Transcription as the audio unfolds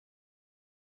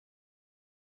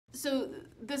So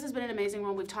this has been an amazing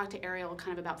one. We've talked to Ariel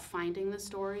kind of about finding the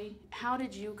story. How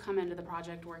did you come into the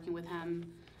project working with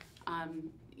him?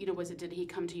 Did he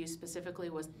come to you specifically?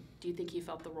 Do you think he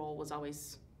felt the role was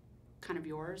always kind of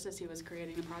yours as he was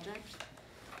creating the project?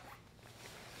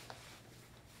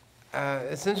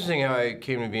 It's interesting how I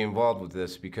came to be involved with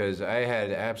this because I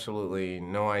had absolutely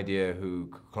no idea who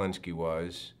Kuklinski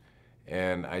was,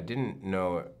 and I didn't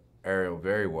know Ariel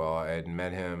very well. I had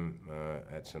met him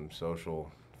at some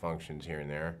social functions here and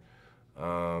there,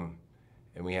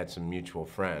 and we had some mutual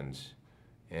friends.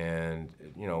 And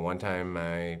one time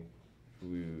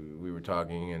we were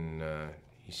talking, and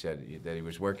he said that he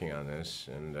was working on this,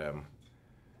 and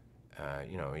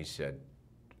he said,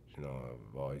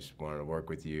 I've always wanted to work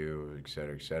with you, et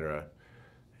cetera, et cetera.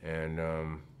 And,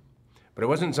 but it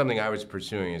wasn't something I was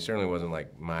pursuing. It certainly wasn't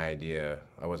like my idea.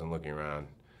 I wasn't looking around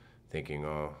thinking,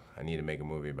 oh, I need to make a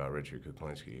movie about Richard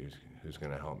Kuklinski. Who's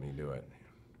going to help me do it?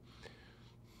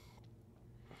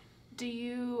 Do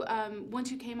you, once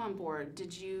you came on board,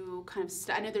 did you kind of,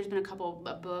 I know there's been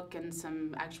a book and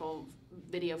some actual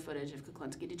video footage of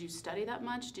Kuklinski. Did you study that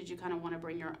much? Did you kind of want to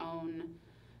bring your own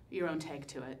take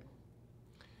to it?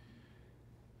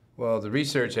 Well, the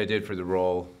research I did for the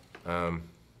role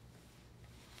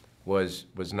was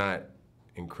not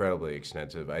incredibly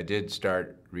extensive. I did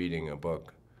start reading a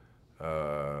book,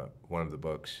 one of the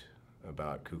books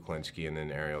about Kuklinski, and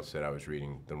then Ariel said I was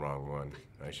reading the wrong one.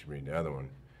 I should read the other one.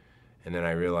 And then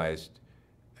I realized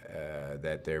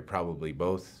that they're probably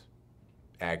both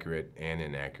accurate and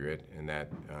inaccurate, and that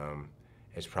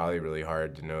it's probably really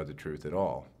hard to know the truth at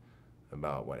all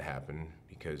about what happened,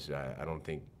 because I don't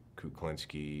think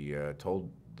Kuklinski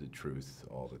told the truth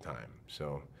all the time.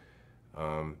 So,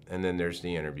 and then there's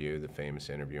the interview, the famous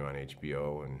interview on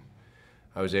HBO, and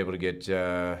I was able to get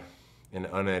an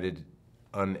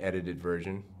unedited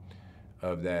version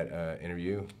of that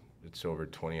interview. It's over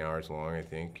 20 hours long, I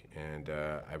think, and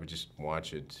I would just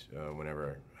watch it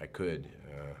whenever I could.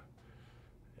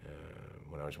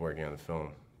 When I was working on the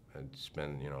film, I'd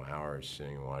spend hours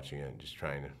sitting and watching it, and just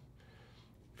trying to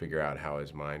figure out how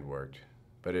his mind worked.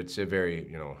 But it's a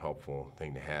very helpful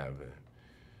thing to have.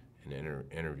 An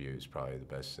interview is probably the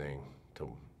best thing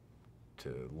to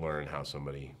learn how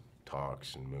somebody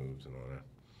talks and moves and all that.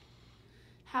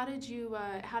 How did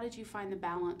you find the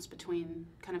balance between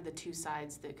kind of the two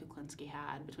sides that Kuklinski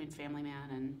had, between family man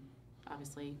and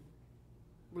obviously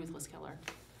ruthless killer?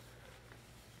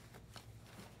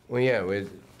 Well, yeah,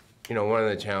 one of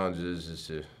the challenges is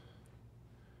to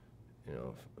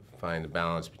find the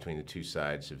balance between the two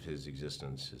sides of his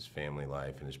existence, his family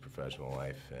life and his professional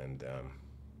life. And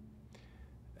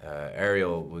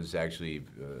Ariel was actually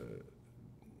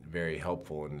very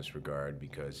helpful in this regard,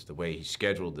 because the way he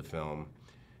scheduled the film,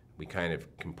 we kind of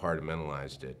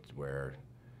compartmentalized it, where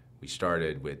we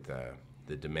started with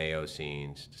the DeMeo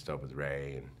scenes, stuff with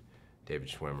Ray and David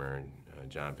Schwimmer and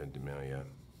Jonathan D'Amelia.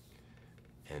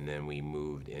 And then we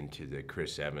moved into the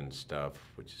Chris Evans stuff,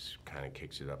 which kind of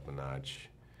kicks it up a notch.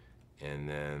 And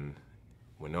then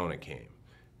Winona came.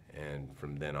 And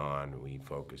from then on, we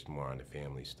focused more on the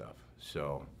family stuff.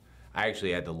 So I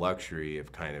actually had the luxury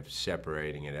of kind of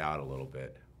separating it out a little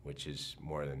bit, which is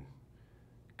more than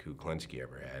Kuklinski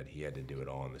ever had. He had to do it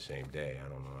all on the same day. I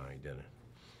don't know how he did it.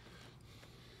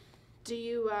 Do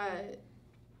you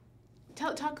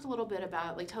tell us a little bit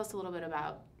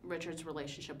about Richard's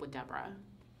relationship with Deborah?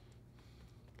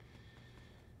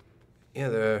 Yeah,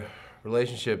 the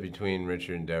relationship between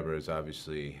Richard and Deborah is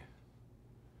obviously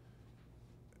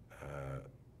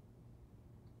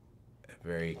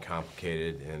very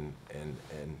complicated, and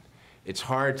it's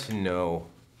hard to know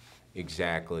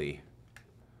exactly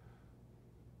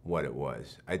what it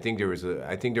was. I think there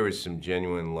was some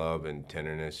genuine love and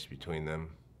tenderness between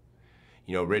them.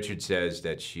 Richard says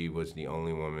that she was the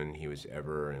only woman he was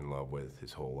ever in love with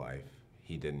his whole life.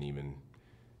 He didn't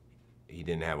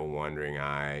have a wandering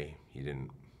eye.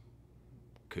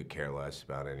 Could care less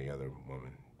about any other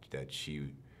woman. That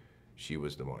she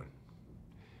was the one.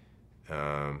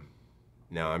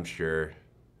 Now I'm sure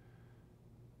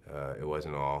it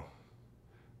wasn't all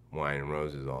wine and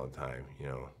roses all the time,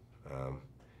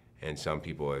 and some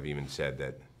people have even said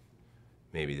that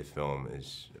maybe the film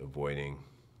is avoiding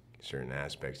certain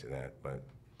aspects of that, but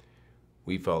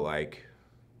we felt like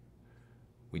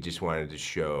we just wanted to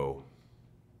show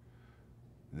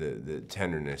the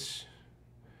tenderness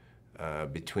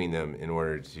between them in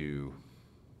order to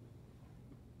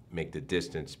make the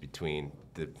distance between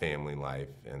the family life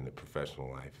and the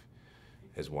professional life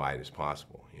as wide as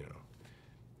possible.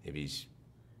 If he's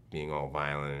being all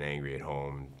violent and angry at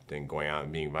home, then going out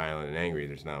and being violent and angry,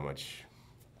 there's not much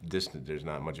distant. There's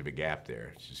not much of a gap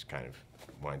there. It just kind of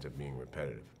winds up being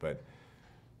repetitive. But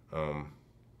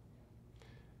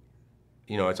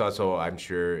you know, it's also, I'm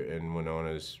sure, and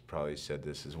Winona's probably said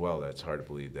this as well, that it's hard to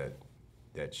believe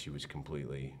that she was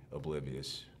completely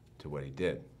oblivious to what he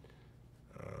did.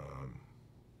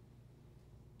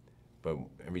 But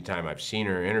every time I've seen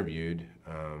her interviewed,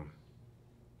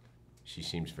 she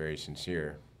seems very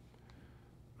sincere.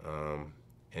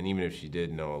 And even if she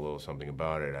did know a little something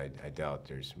about it, I doubt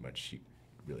there's much she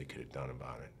really could have done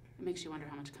about it. It makes you wonder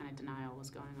how much kind of denial was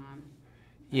going on.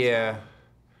 Yeah,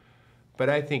 but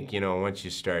I think, you know, once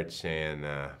you start saying,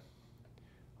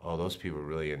 oh, those people are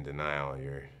really in denial,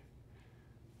 you're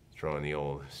throwing the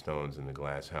old stones in the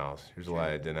glass house. There's a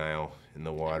lot of denial in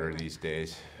the water these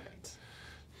days.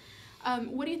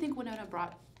 What do you think Winona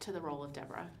brought to the role of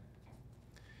Deborah?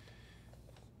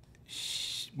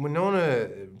 Winona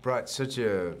brought such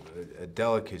a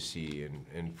delicacy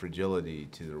and fragility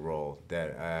to the role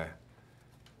that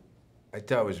I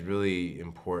thought was really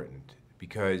important,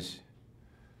 because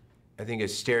I think a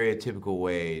stereotypical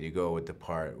way to go with the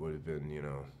part would have been, you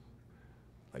know,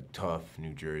 like tough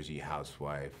New Jersey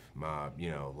housewife, mob,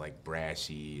 you know, like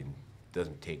brassy and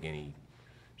doesn't take any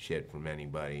shit from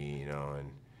anybody, you know,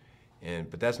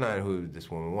 but that's not who this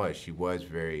woman was. She was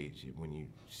very, when you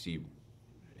see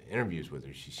interviews with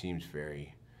her, she seems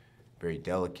very, very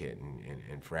delicate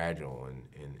and fragile,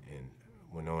 and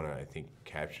Winona, I think,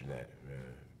 captured that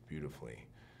beautifully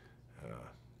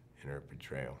in her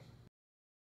portrayal.